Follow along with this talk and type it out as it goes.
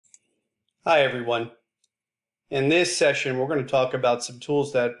Hi everyone. In this session, we're going to talk about some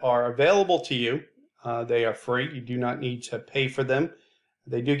tools that are available to you. They are free. You do not need to pay for them.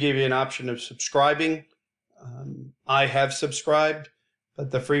 They do give you an option of subscribing. I have subscribed,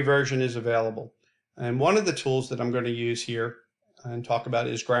 but the free version is available. And one of the tools that I'm going to use here and talk about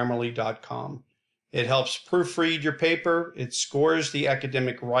is Grammarly.com. It helps proofread your paper. It scores the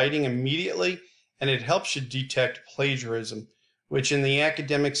academic writing immediately, and it helps you detect plagiarism, which in the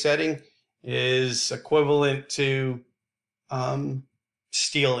academic setting is equivalent to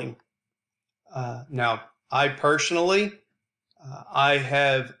stealing. Now, I personally, I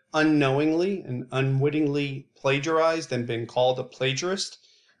have unknowingly and unwittingly plagiarized and been called a plagiarist,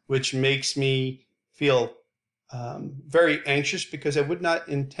 which makes me feel very anxious because I would not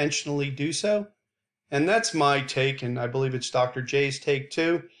intentionally do so. And that's my take, and I believe it's Dr. J's take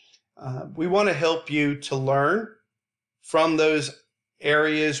too. We want to help you to learn from those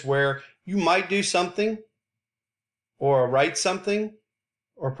areas where you might do something or write something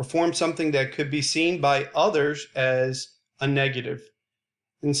or perform something that could be seen by others as a negative.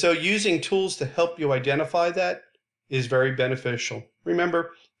 And so using tools to help you identify that is very beneficial.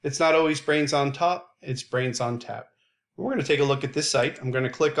 Remember, it's not always brains on top, it's brains on tap. We're going to take a look at this site. I'm going to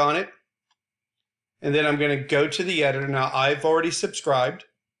click on it, and then I'm going to go to the editor. Now, I've already subscribed,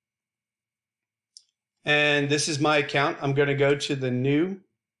 and this is my account. I'm going to go to the new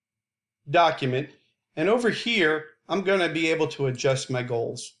document, and over here I'm going to be able to adjust my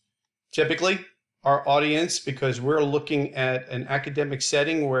goals. Typically our audience, because we're looking at an academic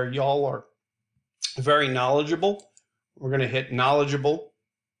setting where y'all are very knowledgeable, we're going to hit knowledgeable.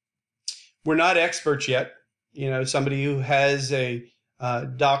 We're not experts yet. You know, somebody who has a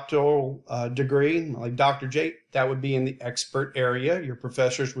doctoral degree like Dr. J, that would be in the expert area. Your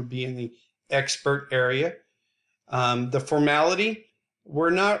professors would be in the expert area. The formality,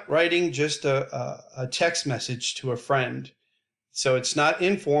 we're not writing just a text message to a friend. So it's not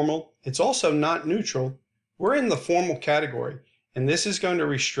informal. It's also not neutral. We're in the formal category, and this is going to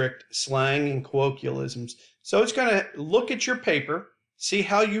restrict slang and colloquialisms. So it's going to look at your paper, see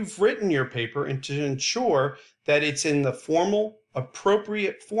how you've written your paper, and to ensure that it's in the formal,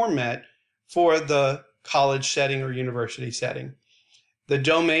 appropriate format for the college setting or university setting. The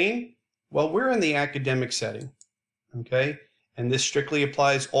domain, well, we're in the academic setting, okay? And this strictly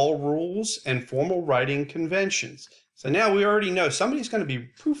applies all rules and formal writing conventions. So now we already know somebody's going to be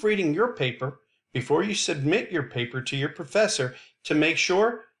proofreading your paper before you submit your paper to your professor to make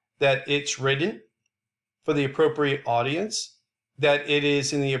sure that it's written for the appropriate audience, that it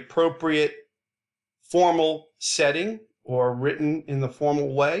is in the appropriate formal setting or written in the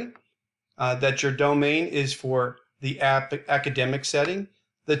formal way, that your domain is for the academic setting.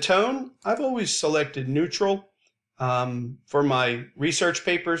 The tone, I've always selected neutral for my research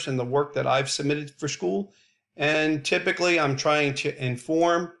papers and the work that I've submitted for school. And typically I'm trying to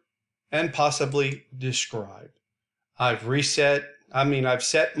inform and possibly describe. I've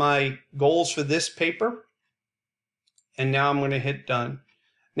set my goals for this paper, and now I'm going to hit done.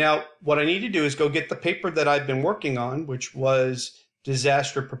 Now, what I need to do is go get the paper that I've been working on, which was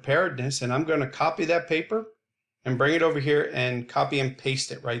disaster preparedness, and I'm going to copy that paper and bring it over here and copy and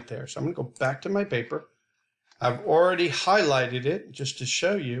paste it right there. So I'm going to go back to my paper. I've already highlighted it just to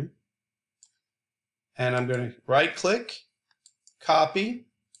show you. And I'm going to right click, copy,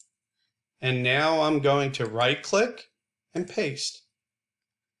 and now I'm going to right click and paste.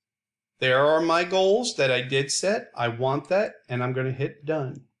 There are my goals that I did set. I want that, and I'm going to hit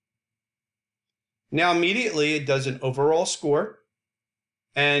done. Now immediately it does an overall score,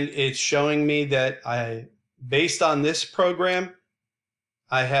 and it's showing me that based on this program,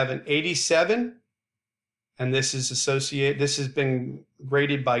 I have an 87. And this has been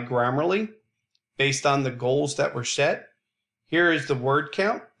graded by Grammarly based on the goals that were set. Here is the word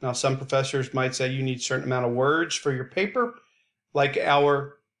count. Now, some professors might say you need a certain amount of words for your paper, like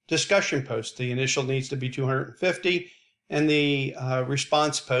our discussion post. The initial needs to be 250, and the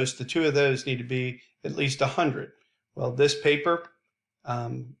response post, the two of those need to be at least 100. Well, this paper,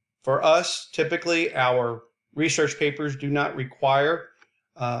 for us, typically our research papers do not require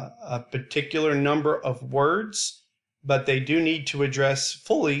a particular number of words, but they do need to address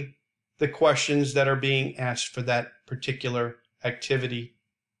fully the questions that are being asked for that particular activity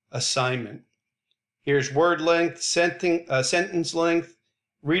assignment. Here's word length, sentence length,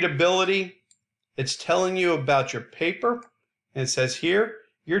 readability. It's telling you about your paper, and it says here,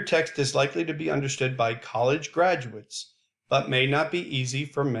 your text is likely to be understood by college graduates, but may not be easy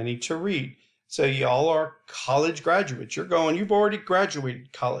for many to read. So y'all are college graduates. You've already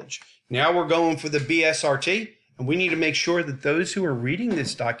graduated college. Now we're going for the BSRT, and we need to make sure that those who are reading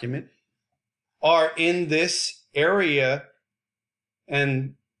this document are in this area,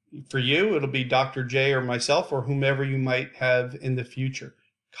 and for you, it'll be Dr. J or myself or whomever you might have in the future,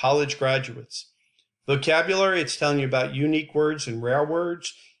 college graduates. Vocabulary, it's telling you about unique words and rare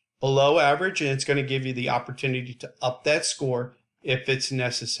words, below average, and it's going to give you the opportunity to up that score if it's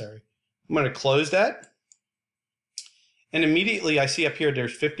necessary. I'm going to close that. And immediately I see up here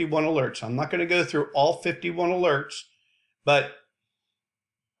there's 51 alerts. I'm not going to go through all 51 alerts, but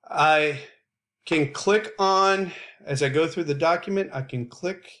I can click on, as I go through the document, I can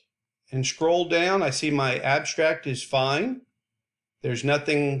click and scroll down. I see my abstract is fine. There's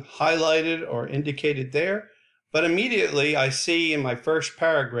nothing highlighted or indicated there. But immediately I see in my first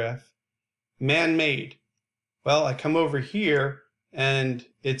paragraph, man-made. Well, I come over here and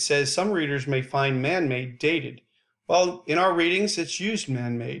it says some readers may find man-made dated. Well, in our readings, it's used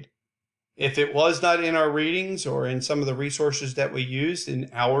man-made. If it was not in our readings or in some of the resources that we used in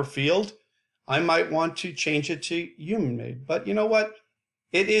our field, I might want to change it to human-made. But you know what?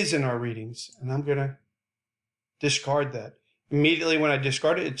 It is in our readings, and I'm going to discard that. Immediately when I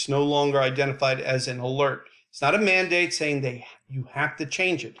discard it, it's no longer identified as an alert. It's not a mandate saying you have to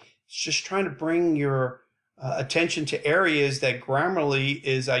change it. It's just trying to bring your attention to areas that Grammarly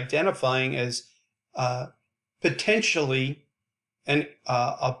is identifying as potentially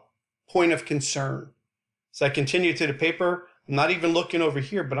a point of concern. So I continue through the paper. I'm not even looking over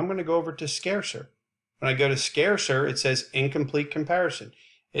here, but I'm going to go over to scarcer. When I go to scarcer, it says incomplete comparison.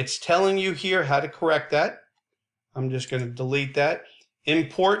 It's telling you here how to correct that. I'm just going to delete that.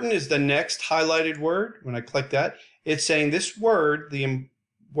 Important is the next highlighted word. When I click that, it's saying this word, the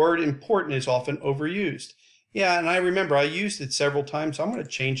word important, is often overused. Yeah, and I remember I used it several times, so I'm going to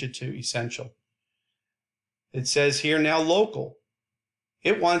change it to essential. It says here now local.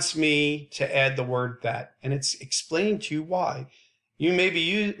 It wants me to add the word that, and it's explaining to you why. You may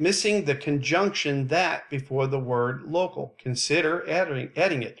be missing the conjunction that before the word local. Consider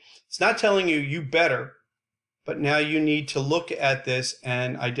adding it. It's not telling you you better, but now you need to look at this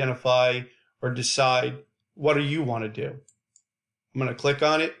and identify or decide what do you want to do. I'm going to click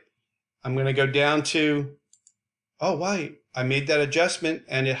on it. I'm going to go down to, oh, why? I made that adjustment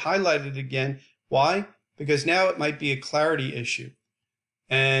and it highlighted again. Why? Because now it might be a clarity issue.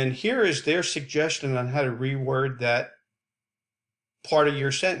 And here is their suggestion on how to reword that part of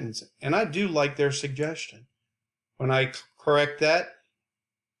your sentence. And I do like their suggestion. When I correct that,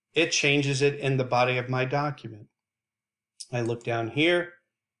 it changes it in the body of my document. I look down here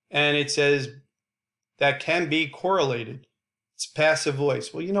and it says that can be correlated. It's passive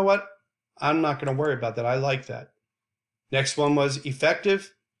voice. Well, you know what? I'm not going to worry about that. I like that. Next one was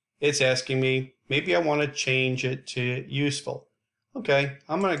effective. It's asking me, maybe I want to change it to useful. Okay,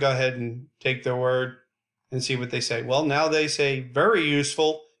 I'm going to go ahead and take their word and see what they say. Well, now they say very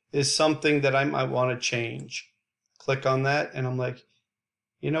useful is something that I might want to change. Click on that and I'm like,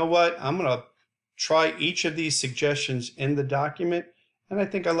 you know what? I'm going to try each of these suggestions in the document, and I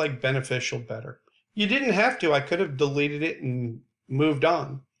think I like beneficial better. You didn't have to. I could have deleted it and moved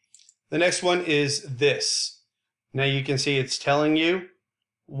on. The next one is this. Now you can see it's telling you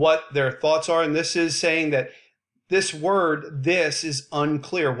what their thoughts are, and this is saying that this word, this, is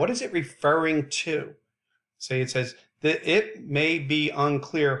unclear. What is it referring to? Say it says that it may be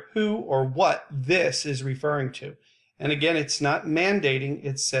unclear who or what this is referring to. And again, it's not mandating.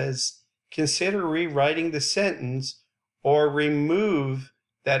 It says, consider rewriting the sentence or remove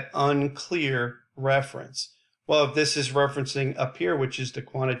that unclear reference. Well, if this is referencing up here, which is the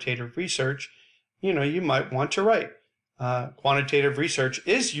quantitative research, you know, you might want to write. Quantitative research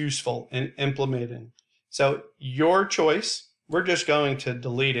is useful in implementing. So your choice. We're just going to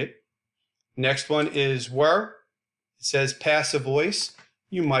delete it. Next one is where. It says passive voice.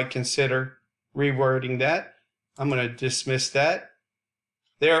 You might consider rewording that. I'm going to dismiss that.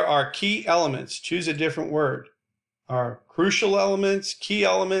 There are key elements. Choose a different word. Are crucial elements, key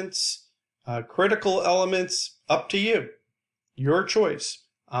elements, critical elements, up to you. Your choice.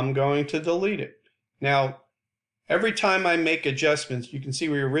 I'm going to delete it. Now, every time I make adjustments, you can see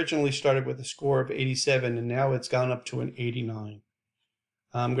we originally started with a score of 87 and now it's gone up to an 89.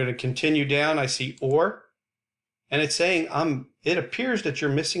 I'm going to continue down. I see or, and it's saying it appears that you're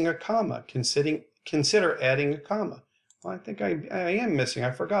missing a comma. Consider adding a comma. Well, I think I am missing.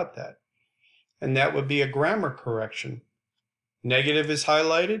 I forgot that. And that would be a grammar correction. Negative is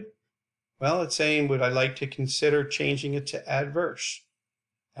highlighted. Well, it's saying, would I like to consider changing it to adverse?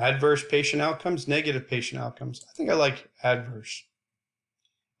 Adverse patient outcomes, negative patient outcomes. I think I like adverse.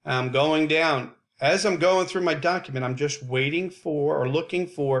 I'm going down. As I'm going through my document, I'm just waiting for or looking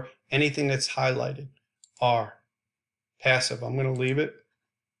for anything that's highlighted. R, passive. I'm going to leave it.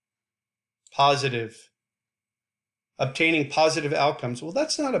 positive. Obtaining positive outcomes. Well,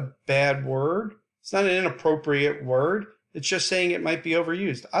 that's not a bad word. It's not an inappropriate word. It's just saying it might be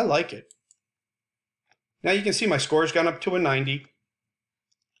overused. I like it. Now you can see my score's gone up to a 90.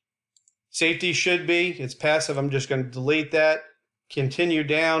 Safety should be, it's passive. I'm just going to delete that. Continue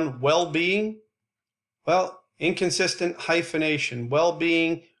down. Well-being. Well, inconsistent hyphenation.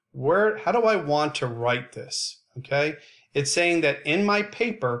 Well-being. How do I want to write this? Okay. It's saying that in my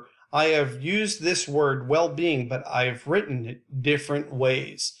paper, I have used this word well-being, but I've written it different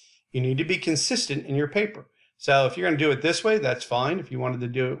ways. You need to be consistent in your paper. So if you're going to do it this way, that's fine. If you wanted to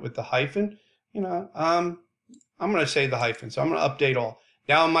do it with the hyphen, I'm going to say the hyphen. So I'm going to update all.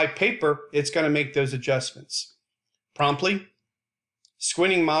 Now in my paper, it's going to make those adjustments. Promptly,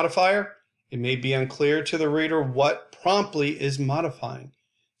 squinting modifier. It may be unclear to the reader what promptly is modifying.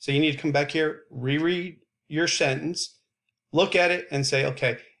 So you need to come back here, reread your sentence, look at it and say,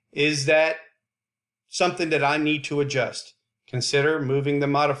 okay, is that something that I need to adjust? Consider moving the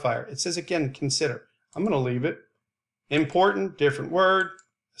modifier. It says again, consider. I'm going to leave it. Important, different word.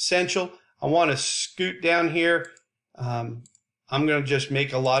 Essential. I want to scoot down here. I'm going to just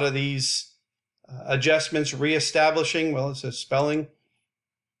make a lot of these adjustments. Reestablishing, well, it says spelling.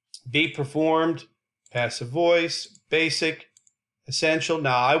 Be performed. Passive voice. Basic. Essential.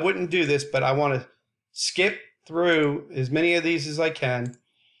 Now, I wouldn't do this, but I want to skip through as many of these as I can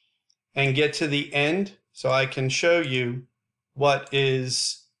and get to the end so I can show you what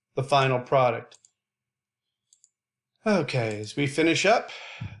is the final product. Okay, as we finish up,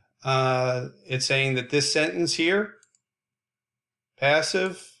 it's saying that this sentence here,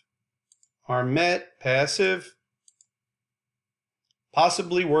 passive, are met, passive,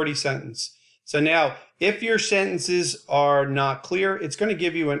 possibly wordy sentence. So now, if your sentences are not clear, it's going to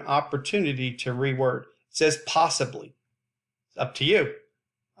give you an opportunity to reword. It says possibly. It's up to you.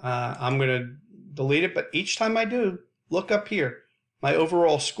 I'm going to delete it, but each time I do, look up here. My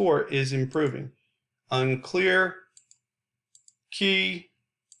overall score is improving. Unclear, key,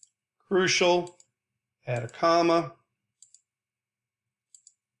 crucial, add a comma.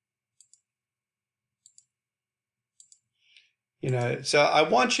 So I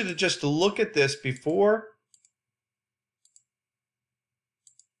want you to just look at this before.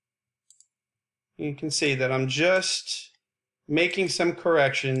 You can see that I'm just making some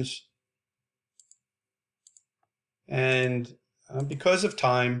corrections. And because of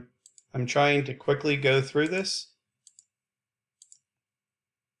time, I'm trying to quickly go through this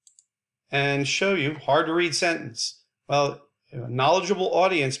and show you hard to read sentence. Well, a knowledgeable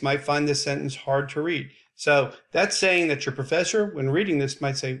audience might find this sentence hard to read. So that's saying that your professor, when reading this,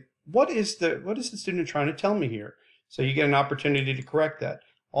 might say, what is the student trying to tell me here? So you get an opportunity to correct that.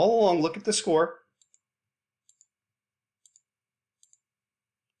 All along, look at the score.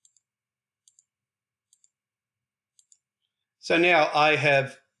 So now I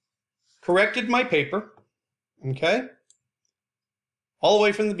have corrected my paper, okay? All the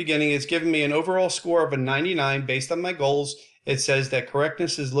way from the beginning, it's given me an overall score of a 99 based on my goals. It says that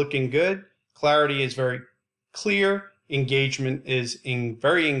correctness is looking good, clarity is very clear, engagement is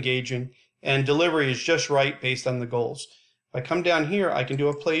very engaging, and delivery is just right based on the goals. If I come down here, I can do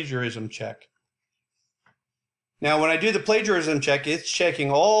a plagiarism check. Now, when I do the plagiarism check, it's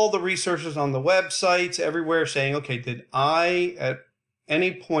checking all the resources on the websites, everywhere, saying, okay, did I, at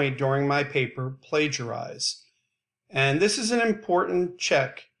any point during my paper, plagiarize? And this is an important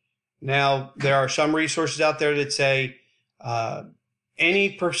check. Now, there are some resources out there that say any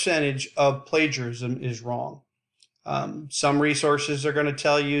percentage of plagiarism is wrong. Some resources are going to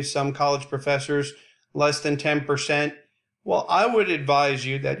tell you, some college professors, less than 10%. Well, I would advise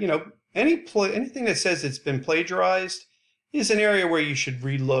you that, anything that says it's been plagiarized is an area where you should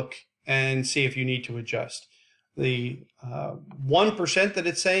relook and see if you need to adjust. The 1% that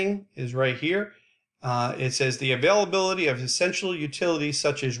it's saying is right here. It says the availability of essential utilities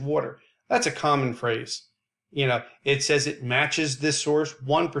such as water. That's a common phrase. It says it matches this source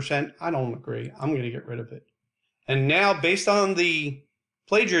 1%. I don't agree. I'm going to get rid of it. And now, based on the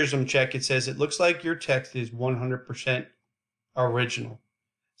plagiarism check, it says it looks like your text is 100% original.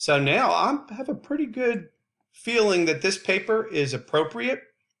 So now I have a pretty good feeling that this paper is appropriate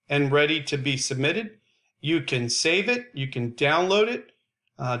and ready to be submitted. You can save it. You can download it.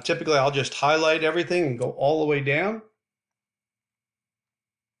 Typically, I'll just highlight everything and go all the way down.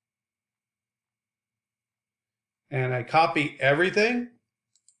 And I copy everything.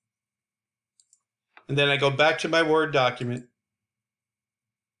 And then I go back to my Word document.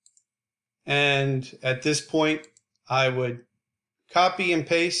 And at this point, I would copy and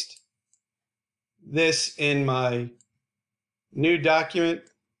paste this in my new document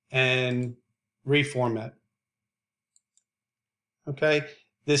and reformat. Okay,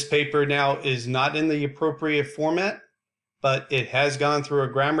 this paper now is not in the appropriate format, but it has gone through a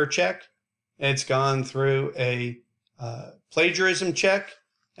grammar check. It's gone through a plagiarism check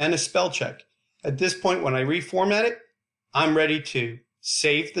and a spell check. At this point, when I reformat it, I'm ready to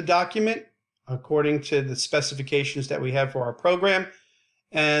save the document according to the specifications that we have for our program,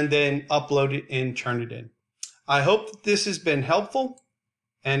 and then upload it and turn it in. I hope that this has been helpful,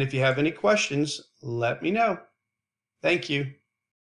 and if you have any questions, let me know. Thank you.